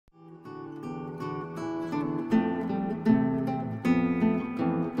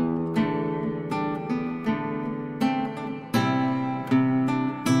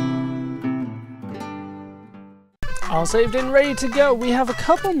all saved and ready to go. We have a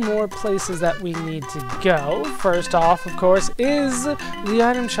couple more places that we need to go. First off, of course, is the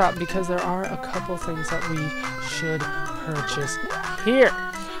item shop, because there are a couple things that we should purchase here.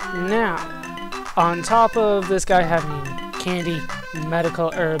 Now, on top of this guy having candy,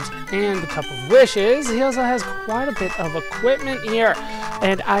 medical herbs, and a cup of wishes, he also has quite a bit of equipment here.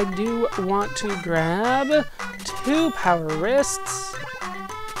 And I do want to grab 2 power wrists.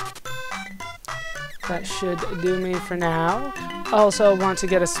 That should do me for now. Also want to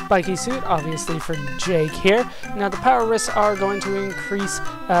get a spiky suit, obviously for Jake here. Now the power wrists are going to increase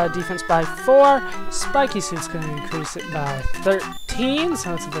defense by 4. Spiky suit's going to increase it by 13,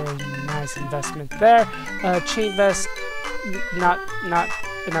 so it's a very nice investment there. Chain vest, not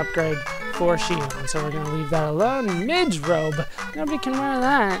an upgrade for shield, so we're going to leave that alone. Midge robe, nobody can wear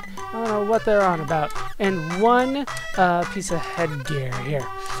that. I don't know what they're on about. And 1 piece of headgear here.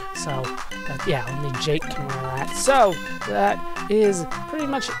 So, yeah, only Jake can wear that. So, that is pretty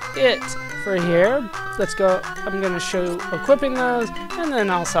much it for here. Let's go. I'm going to show equipping those, and then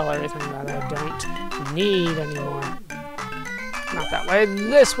I'll sell everything that I don't need anymore. Not that way,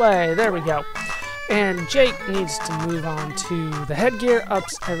 this way. There we go. And Jake needs to move on to the headgear,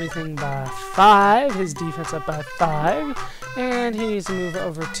 ups everything by 5, his defense up by 5, and he needs to move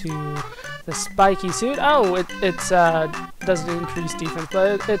over to the spiky suit. Oh, it doesn't increase defense,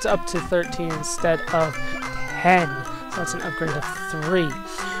 but it's up to 13 instead of 10, so that's an upgrade of 3.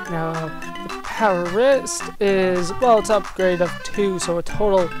 Now, the power wrist is, well, it's an upgrade of 2, so a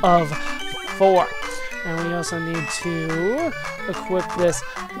total of 4. And we also need to equip this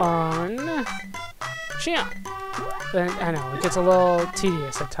on Shion. I know, it gets a little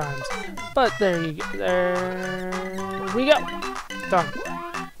tedious at times, but there you go. There we go. Done.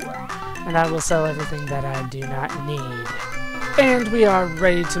 And I will sell everything that I do not need. And we are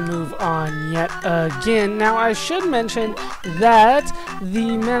ready to move on yet again. Now, I should mention that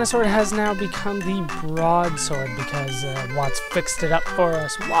the Mana Sword has now become the Broadsword because Watts fixed it up for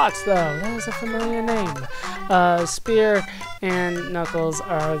us. Watts, though, that is a familiar name. Spear and Knuckles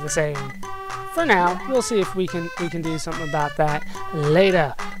are the same. For now, we'll see if we can do something about that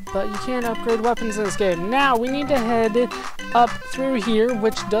later. But you can't upgrade weapons in this game. Now, we need to head up through here,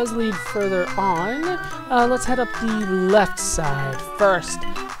 which does lead further on. Let's head up the left side first.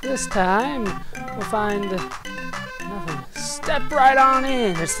 This time, we'll find nothing. Step right on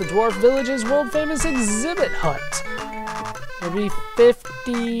in. It's the Dwarf Village's world-famous exhibit hut. It'll be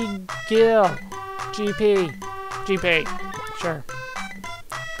 50 gil. GP. Sure.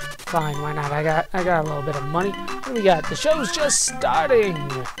 Fine, why not? I got a little bit of money. What do we got? The show's just starting.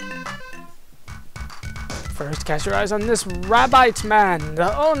 First, cast your eyes on this Rabbite man,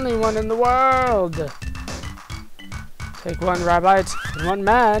 the only one in the world. Take 1 Rabbite and 1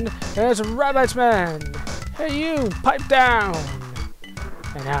 man. There's a Rabbite man. Hey you, pipe down.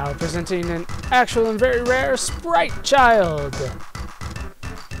 And now presenting an actual and very rare Sprite child.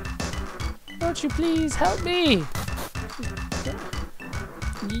 Won't you please help me?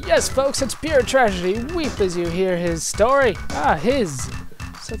 Yes, folks, it's pure tragedy. Weep as you hear his story. Ah, his.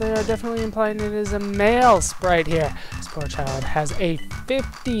 So they are definitely implying it is a male Sprite here. This poor child has a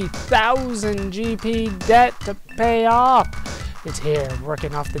 50,000 GP debt to pay off. It's here,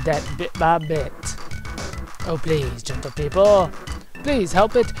 working off the debt bit by bit. Oh, please, gentle people. Please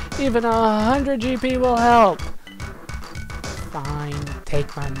help it. Even 100 GP will help. Fine,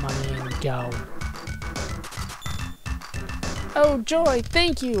 take my money and go. Oh, joy,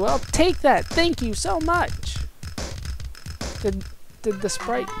 thank you. I'll take that. Thank you so much. Did the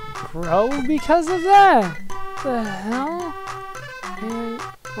Sprite grow because of that? The hell? And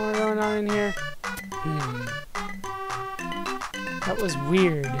what's going on in here? That was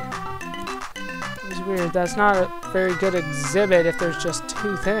weird. That was weird. That's not a very good exhibit if there's just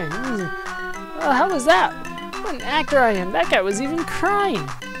 2 things. How was that? What an actor I am. That guy was even crying.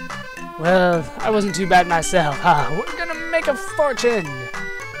 Well, I wasn't too bad myself. We're gonna make a fortune.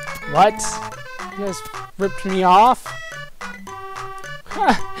 What? You guys ripped me off?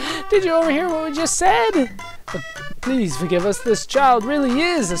 Did you overhear what we just said? Please forgive us. This child really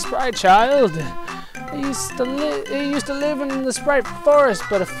is a Sprite child. It used to live in the Sprite forest,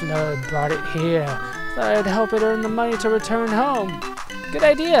 but a flood brought it here. Thought I'd help it earn the money to return home. Good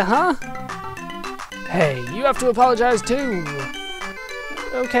idea, huh? Hey, you have to apologize too.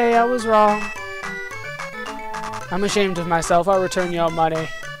 Okay, I was wrong. I'm ashamed of myself. I'll return your money.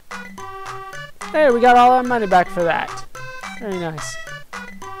 There, we got all our money back for that. Very nice.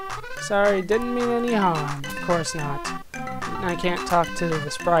 Sorry, didn't mean any harm. Of course not. I can't talk to the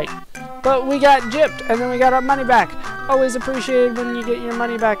Sprite. But we got gypped, and then we got our money back. Always appreciated when you get your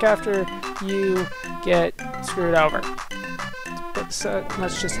money back after you get screwed over. So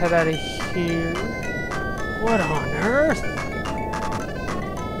let's just head out of here. What on earth?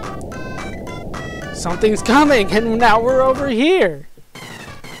 Something's coming, and now we're over here.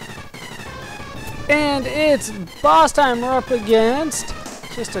 And it's boss time. We're up against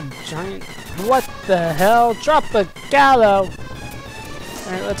just a giant... What the hell? Tropicalo.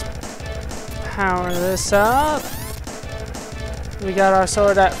 Alright, let's power this up. We got our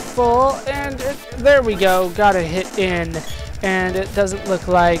sword at full, and there we go. Got a hit in, and it doesn't look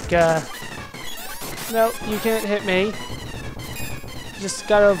like... no, you can't hit me. Just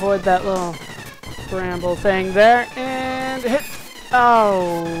gotta avoid that little bramble thing there, and hit...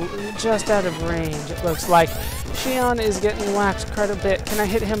 Oh, just out of range, it looks like. Xion is getting whacked quite a bit. Can I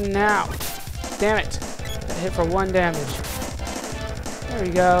hit him now? Damn it. Got hit for 1 damage. There we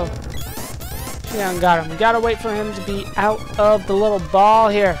go. Xion got him. We gotta wait for him to be out of the little ball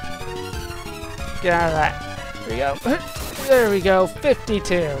here. Get out of that. There we go. There we go.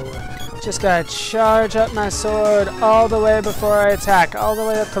 52. Just gotta charge up my sword all the way before I attack. All the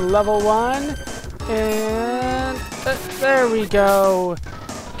way up to level 1. And there we go.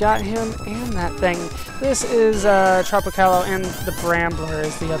 Got him and that thing. This is Tropicalo, and the Brambler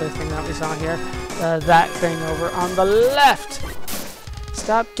is the other thing that we saw here. That thing over on the left.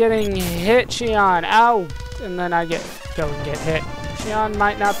 Stop getting hit, Xion. Ow! And then I go and get hit. Xion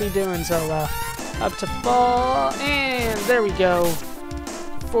might not be doing so well. Up to full, and there we go.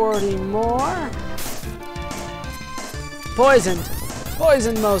 40 more. Poisoned.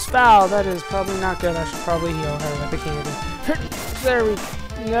 Poison most foul. That is probably not good. I should probably heal her with the candy. There we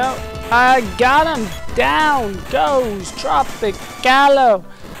go. I got him. Down goes Tropicalo.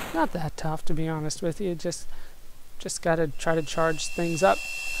 Not that tough, to be honest with you. Just gotta try to charge things up.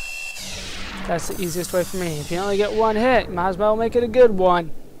 That's the easiest way for me. If you only get 1 hit, might as well make it a good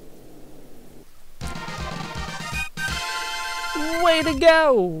one. Way to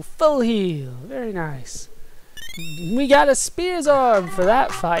go! Full heal. Very nice. We got a Spear's Orb for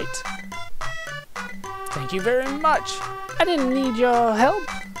that fight. Thank you very much. I didn't need your help.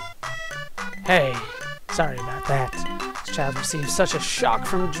 Hey, sorry about that. This child received such a shock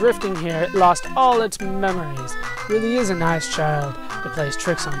from drifting here, it lost all its memories. Really is a nice child. It plays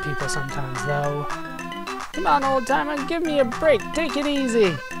tricks on people sometimes, though. Come on, old timer, give me a break. Take it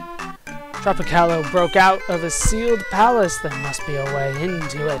easy. Tropicalo broke out of a sealed palace. There must be a way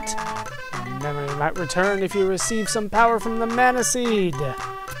into it. Your memory might return if you receive some power from the mana seed.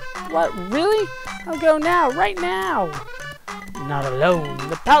 What, really? I'll go now, right now. Not alone.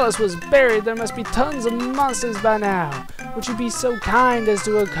 The palace was buried. There must be tons of monsters by now. Would you be so kind as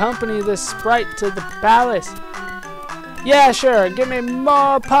to accompany this sprite to the palace? Yeah, sure. Give me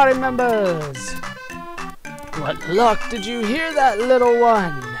more party members. What luck. Did you hear that, little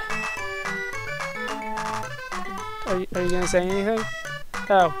one? Are you going to say anything?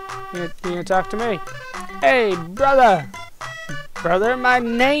 Oh, you going to talk to me? Hey, brother. Brother, my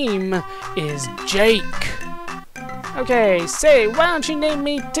name is Jake. Okay, say, why don't you name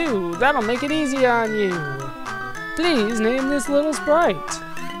me too? That'll make it easy on you. Please name this little sprite.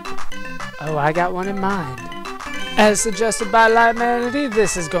 Oh, I got one in mind. As suggested by Lightmanity,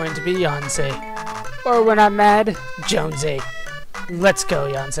 this is going to be Yonsei. Or when I'm mad, Jonesy. Let's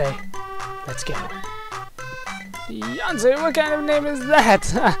go, Yonsei. Let's go. Yonsei, what kind of name is that?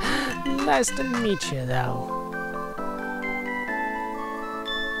 Nice to meet you, though.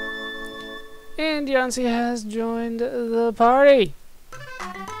 And Yonsei has joined the party.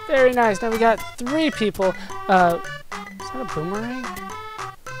 Very nice. Now we got 3 people. Is that a boomerang?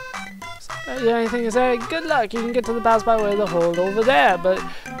 Yeah, anything to say? Good luck. You can get to the palace by way of the hold over there. But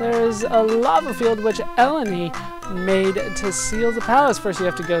there's a lava field which Eleni made to seal the palace. First, you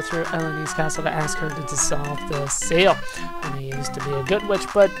have to go through Eleni's castle to ask her to dissolve the seal. Eleni used to be a good witch,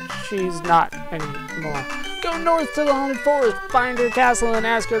 but she's not anymore. Go north to the haunted forest, find her castle, and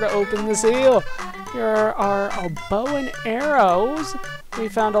ask her to open the seal. Here are a bow and arrows we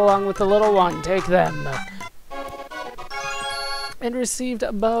found along with the little one. Take them. And received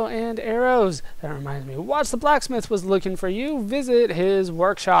a bow and arrows. That reminds me, Watch the Blacksmith was looking for you. Visit his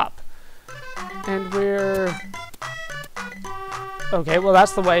workshop. And we're... Okay, well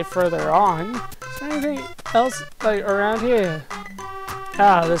that's the way further on. Is there anything else like around here?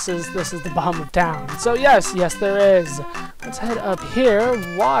 Ah, this is the bottom of town. So yes, there is. Let's head up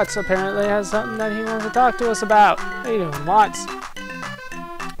here. Watts apparently has something that he wants to talk to us about. How you doing, Watts?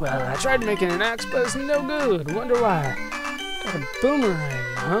 Well, I tried making an axe, but it's no good. Wonder why. Got a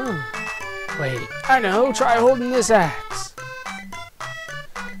boomerang, huh? Wait, I know. Try holding this axe.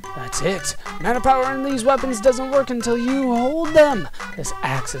 That's it. Mana power in these weapons doesn't work until you hold them. This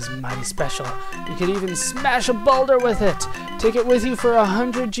axe is mighty special. You could even smash a boulder with it. Take it with you for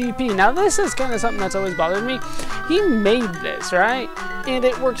 100 GP. Now this is kind of something that's always bothered me. He made this, right? And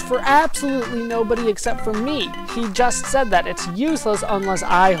it works for absolutely nobody except for me. He just said that it's useless unless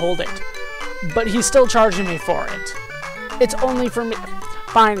I hold it. But he's still charging me for it. It's only for me.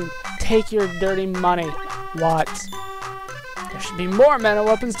 Fine, take your dirty money. What? There should be more mana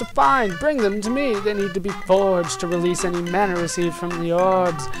weapons to find. Bring them to me. They need to be forged to release any mana received from the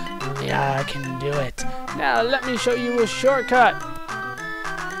orbs. Only I can do it. Now let me show you a shortcut.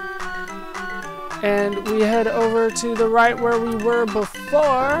 And we head over to the right where we were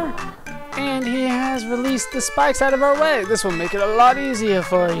before. And he has released the spikes out of our way. This will make it a lot easier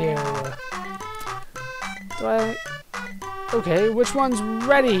for you. Okay, which one's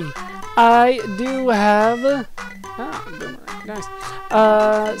ready? I do have... Ah, boomerang.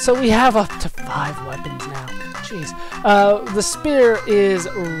 Nice. So we have up to 5 weapons now. Jeez. The spear is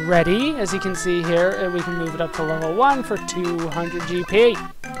ready. As you can see here, and we can move it up to level 1 for 200 GP.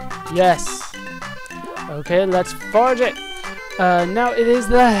 Yes. Okay, let's forge it. Now it is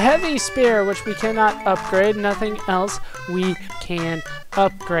the heavy spear, which we cannot upgrade. Nothing else we can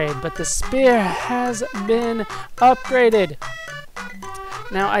upgrade. But the spear has been upgraded.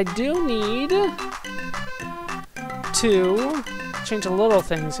 Now I do need to change a little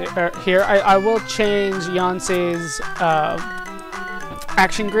things here. I will change Yancey's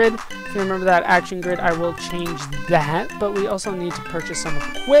action grid. If you remember that action grid, I will change that. But we also need to purchase some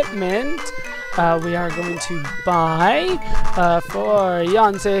equipment. We are going to buy for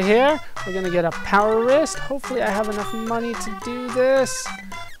Yancey here. We're going to get a power wrist. Hopefully I have enough money to do this.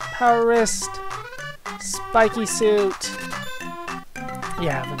 Power wrist. Spiky suit.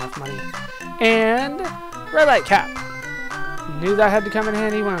 Yeah, I have enough money. And red light cap. Knew that had to come in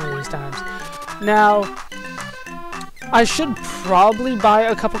handy one of these times. Now, I should probably buy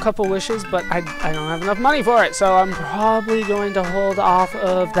a couple wishes, but I don't have enough money for it, so I'm probably going to hold off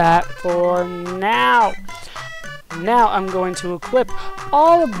of that for now. Now I'm going to equip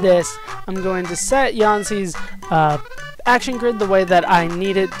all of this. I'm going to set Yancey's action grid the way that I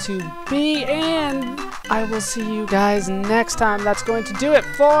need it to be, and I will see you guys next time. That's going to do it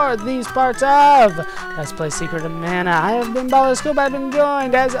for these parts of Let's Play Secret of Mana. I have been Ballerscope. I've been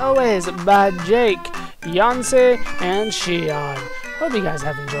joined, as always, by Jake, Yancey, and Shion. Hope you guys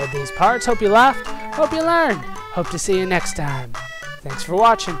have enjoyed these parts. Hope you laughed. Hope you learned. Hope to see you next time. Thanks for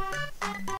watching.